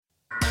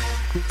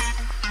Recording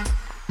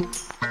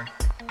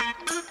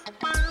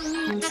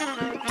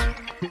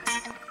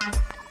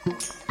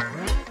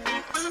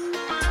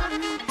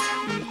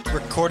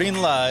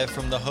live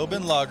from the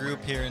Hoban Law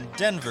Group here in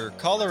Denver,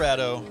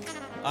 Colorado,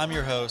 I'm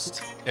your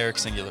host, Eric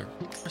Singular.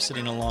 We're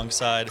sitting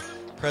alongside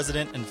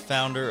President and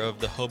founder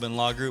of the Hoban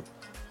Law Group,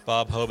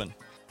 Bob Hoban.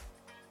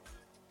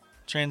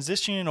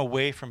 Transitioning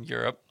away from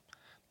Europe,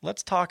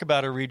 let's talk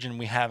about a region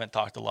we haven't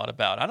talked a lot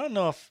about. I don't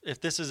know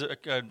if this is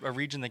a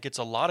region that gets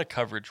a lot of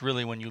coverage,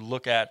 really, when you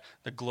look at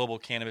the global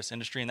cannabis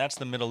industry, and that's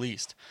the Middle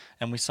East.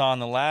 And we saw in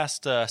the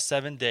last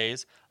 7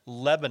 days,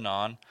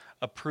 Lebanon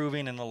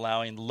approving and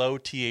allowing low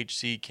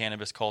THC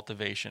cannabis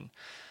cultivation.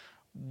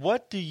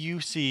 What do you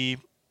see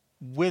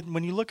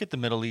when you look at the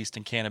Middle East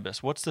and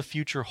cannabis? What's the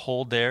future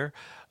hold there?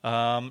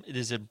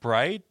 Is it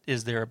bright?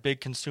 Is there a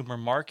big consumer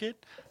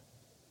market?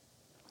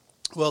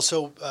 Well,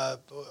 so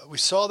we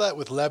saw that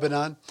with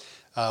Lebanon.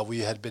 We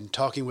had been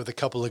talking with a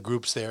couple of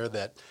groups there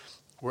that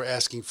were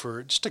asking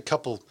for just a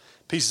couple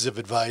pieces of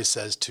advice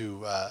as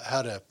to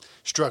how to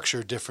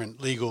structure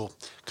different legal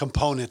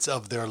components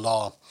of their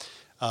law.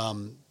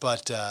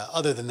 But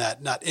other than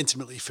that, not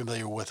intimately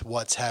familiar with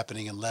what's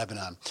happening in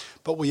Lebanon.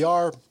 But we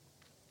are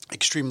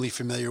extremely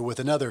familiar with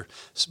another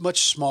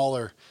much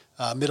smaller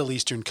Middle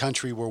Eastern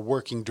country. We're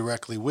working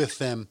directly with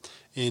them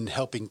in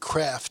helping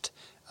craft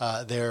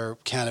their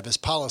cannabis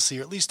policy,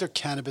 or at least their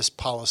cannabis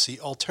policy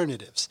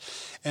alternatives.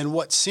 And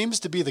what seems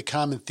to be the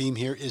common theme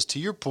here is, to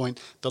your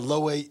point, the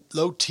low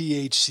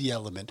THC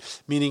element,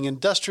 meaning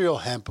industrial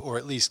hemp, or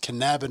at least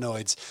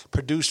cannabinoids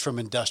produced from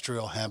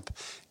industrial hemp,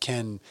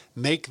 can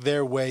make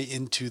their way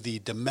into the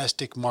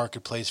domestic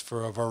marketplace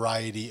for a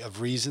variety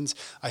of reasons.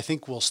 I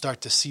think we'll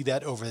start to see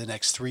that over the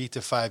next 3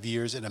 to 5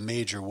 years in a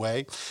major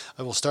way.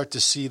 I will start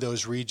to see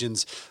those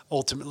regions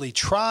ultimately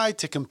try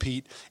to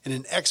compete in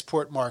an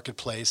export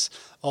marketplace,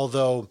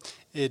 although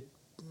it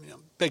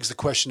begs the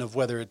question of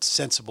whether it's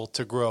sensible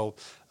to grow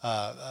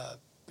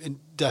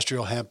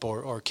industrial hemp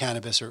or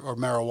cannabis or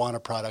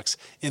marijuana products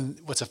in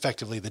what's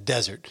effectively the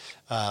desert.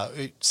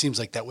 It seems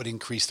like that would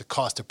increase the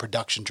cost of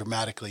production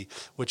dramatically,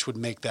 which would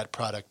make that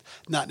product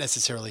not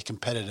necessarily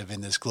competitive in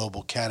this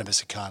global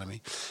cannabis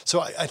economy. So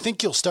I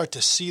think you'll start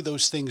to see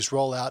those things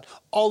roll out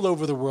all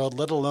over the world,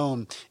 let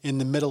alone in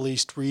the Middle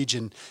East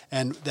region,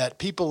 and that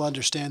people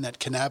understand that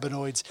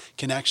cannabinoids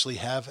can actually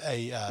have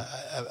a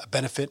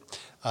benefit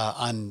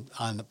on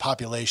the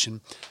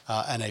population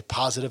and a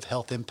positive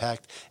health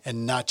impact,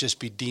 and not just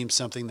be deemed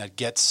something that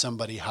gets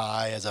somebody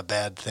high as a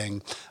bad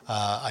thing.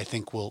 I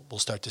think we'll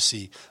start to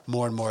see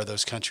more and more of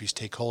those countries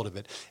take hold of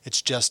it.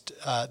 It's just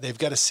they've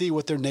got to see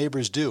what their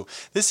neighbors do.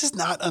 This is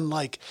not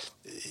unlike,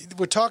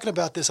 we're talking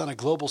about this on a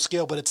global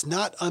scale, but it's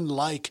not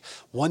unlike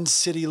one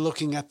city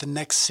looking at the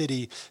next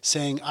city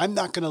saying, I'm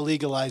not going to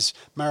legalize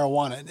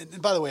marijuana.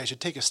 And by the way, I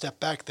should take a step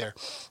back there.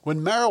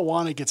 When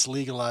marijuana gets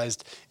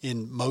legalized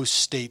in most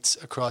states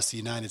across the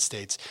United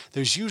States,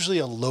 there's usually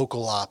a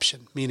local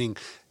option, meaning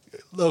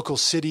local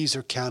cities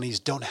or counties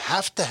don't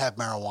have to have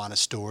marijuana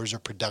stores or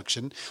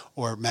production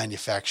or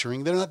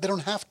manufacturing. They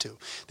don't have to.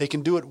 They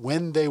can do it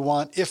when they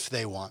want, if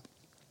they want.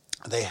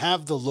 They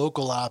have the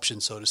local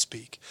option, so to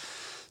speak.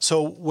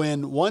 So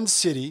when one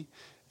city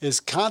is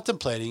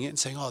contemplating it and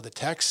saying, oh, the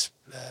tax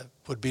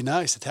would be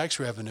nice, the tax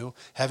revenue,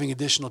 having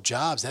additional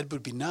jobs, that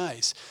would be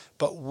nice.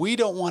 But we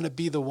don't want to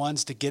be the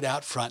ones to get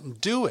out front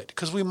and do it,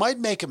 because we might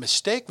make a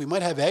mistake. We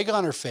might have egg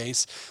on our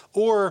face,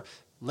 or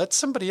let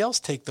somebody else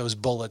take those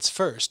bullets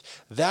first.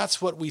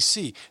 That's what we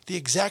see. The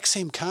exact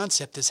same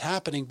concept is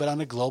happening, but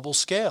on a global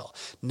scale.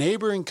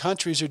 Neighboring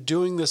countries are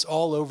doing this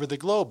all over the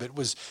globe. It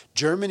was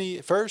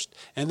Germany first,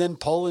 and then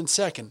Poland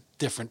second.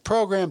 Different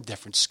program,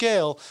 different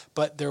scale,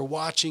 but they're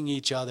watching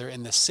each other,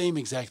 and the same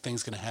exact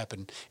thing's going to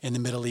happen in the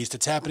Middle East.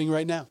 It's happening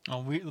right now.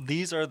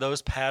 These are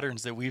those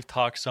patterns that we've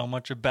talked so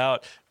much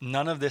about.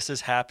 None of this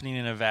is happening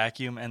in a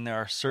vacuum, and there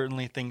are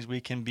certainly things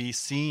we can be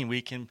seeing.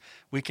 We can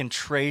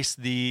trace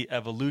the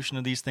evolution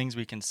of these things.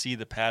 We can see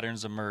the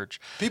patterns emerge.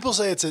 People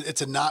say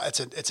it's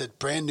a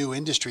brand new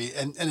industry,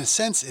 and in a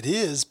sense it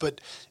is,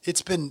 but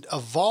it's been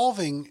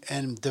evolving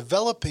and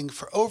developing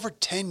for over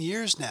 10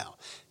 years now.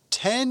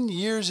 10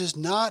 years is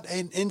not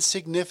an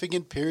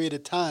insignificant period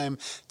of time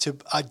to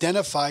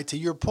identify, to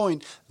your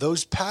point,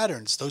 those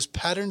patterns. Those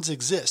patterns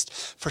exist.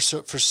 For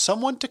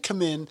someone to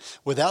come in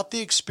without the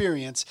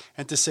experience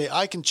and to say,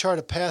 I can chart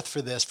a path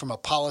for this from a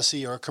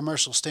policy or a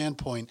commercial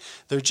standpoint,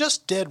 they're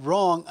just dead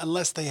wrong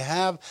unless they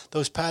have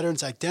those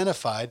patterns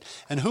identified.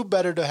 And who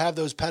better to have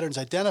those patterns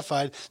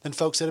identified than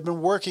folks that have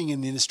been working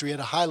in the industry at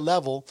a high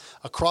level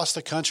across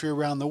the country,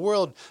 around the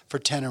world for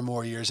 10 or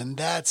more years. And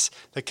that's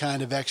the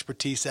kind of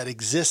expertise that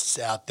exists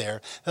out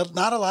there that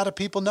not a lot of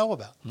people know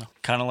about. No,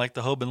 kind of like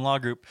the Hoban Law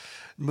Group.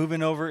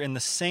 Moving over in the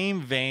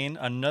same vein,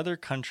 another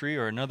country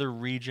or another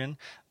region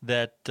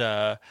that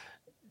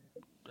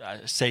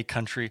say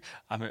country,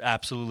 I'm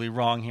absolutely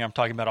wrong here. I'm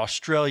talking about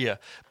Australia.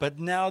 But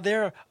now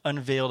they're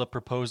unveiled a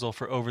proposal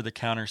for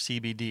over-the-counter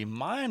CBD.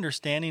 My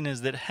understanding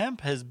is that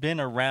hemp has been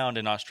around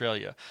in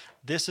Australia.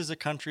 This is a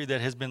country that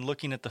has been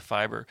looking at the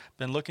fiber,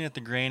 been looking at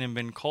the grain, and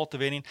been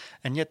cultivating,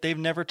 and yet they've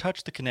never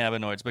touched the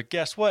cannabinoids. But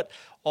guess what?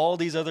 All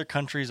these other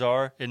countries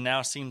are, and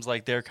now seems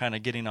like they're kind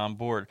of getting on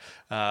board.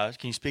 Can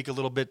you speak a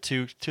little bit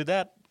to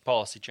that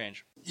policy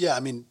change? Yeah, I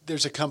mean,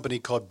 there's a company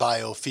called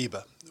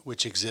BioFiba,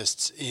 which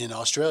exists in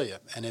Australia,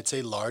 and it's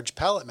a large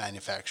pallet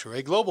manufacturer,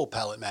 a global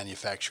pallet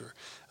manufacturer,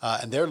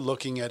 and they're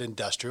looking at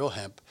industrial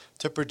hemp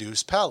to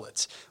produce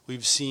pallets.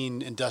 We've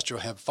seen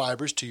industrial hemp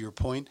fibers, to your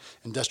point,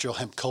 industrial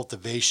hemp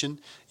cultivation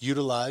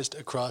utilized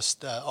across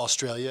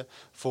Australia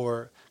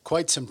for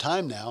quite some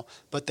time now,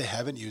 but they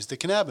haven't used the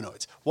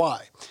cannabinoids.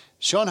 Why?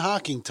 Sean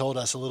Hawking told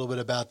us a little bit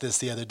about this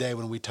the other day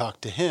when we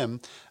talked to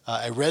him,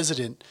 a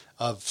resident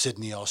of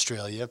Sydney,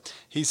 Australia.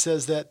 He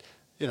says that,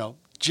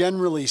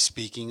 generally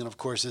speaking, and of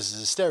course this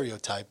is a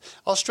stereotype,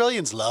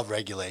 Australians love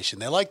regulation.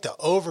 They like to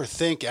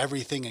overthink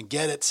everything and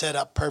get it set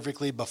up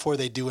perfectly before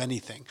they do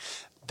anything.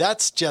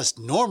 That's just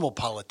normal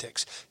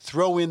politics.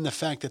 Throw in the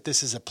fact that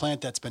this is a plant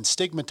that's been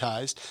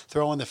stigmatized.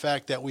 Throw in the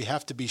fact that we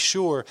have to be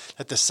sure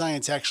that the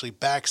science actually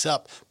backs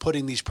up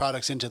putting these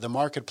products into the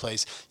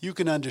marketplace. You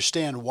can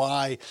understand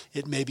why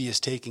it maybe is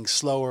taking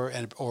slower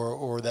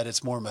or that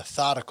it's more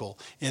methodical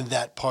in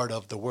that part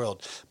of the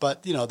world.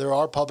 But, there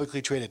are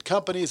publicly traded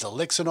companies,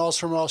 Elixinol's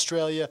from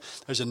Australia.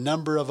 There's a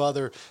number of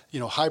other,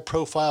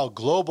 high-profile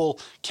global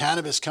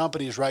cannabis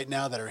companies right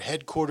now that are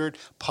headquartered,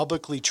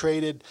 publicly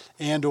traded,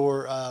 and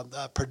or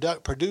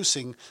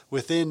producing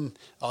within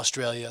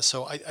Australia.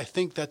 So I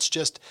think that's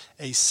just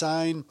a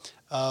sign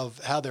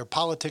of how their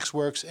politics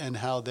works and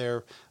how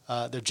their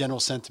general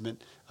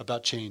sentiment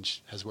about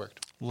change has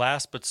worked.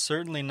 Last but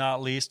certainly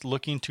not least,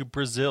 looking to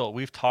Brazil.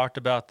 We've talked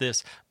about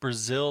this.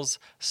 Brazil's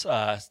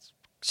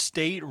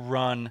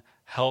state-run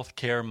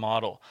healthcare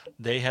model.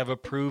 They have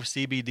approved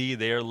CBD.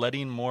 They are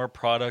letting more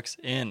products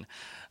in.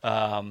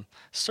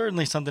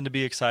 Certainly something to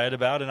be excited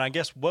about. And I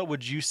guess what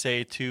would you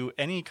say to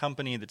any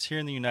company that's here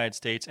in the United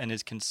States and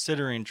is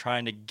considering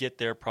trying to get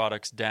their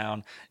products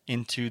down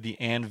into the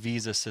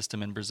Anvisa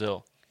system in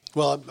Brazil?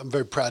 Well, I'm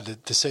very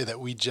proud to say that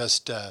we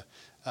just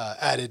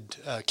added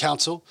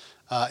counsel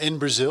in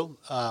Brazil.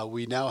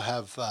 We now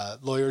have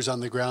lawyers on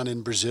the ground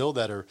in Brazil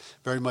that are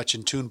very much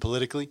in tune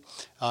politically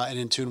and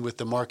in tune with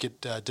the market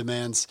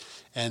demands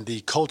and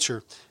the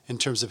culture in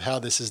terms of how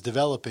this is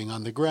developing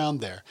on the ground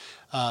there.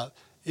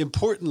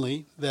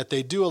 Importantly, that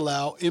they do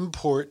allow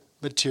import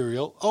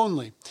material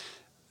only.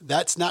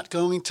 That's not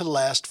going to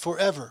last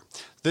forever.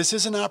 This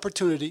is an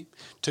opportunity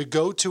to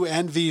go to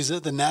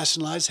Anvisa, the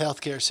nationalized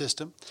healthcare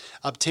system,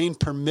 obtain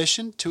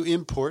permission to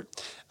import,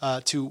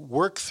 to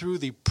work through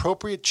the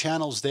appropriate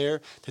channels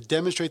there to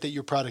demonstrate that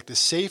your product is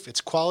safe,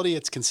 it's quality,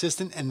 it's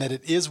consistent, and that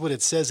it is what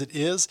it says it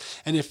is.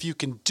 And if you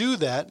can do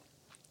that,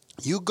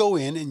 you go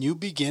in and you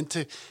begin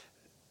to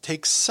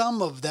take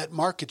some of that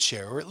market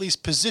share, or at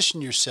least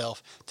position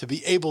yourself to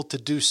be able to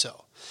do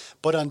so.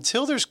 But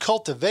until there's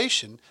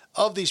cultivation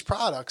of these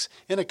products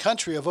in a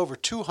country of over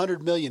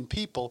 200 million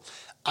people,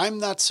 I'm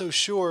not so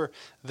sure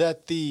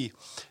that the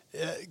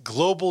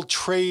global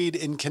trade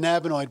in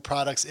cannabinoid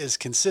products is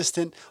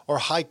consistent or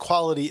high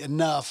quality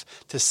enough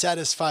to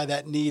satisfy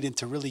that need and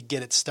to really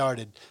get it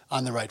started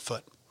on the right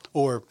foot.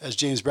 Or, as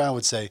James Brown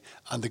would say,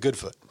 on the good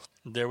foot.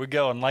 There we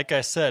go. And like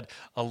I said,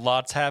 a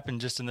lot's happened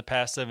just in the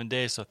past 7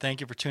 days. So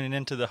thank you for tuning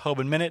in to the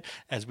Hoban Minute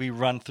as we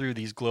run through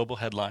these global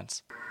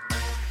headlines.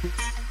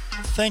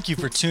 Thank you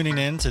for tuning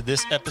in to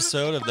this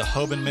episode of the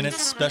Hoban Minute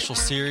special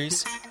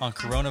series on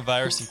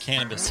coronavirus and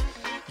cannabis.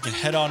 You can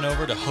head on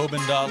over to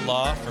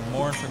hoban.law for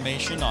more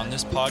information on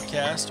this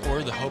podcast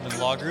or the Hoban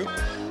Law Group.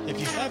 If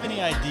you have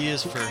any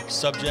ideas for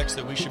subjects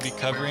that we should be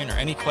covering or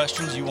any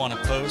questions you want to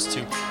pose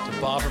to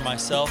Bob or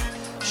myself,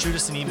 shoot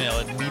us an email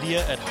at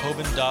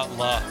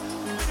media@hoban.law.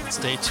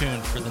 Stay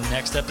tuned for the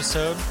next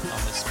episode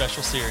on this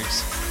special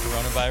series,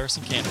 Coronavirus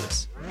and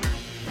Cannabis.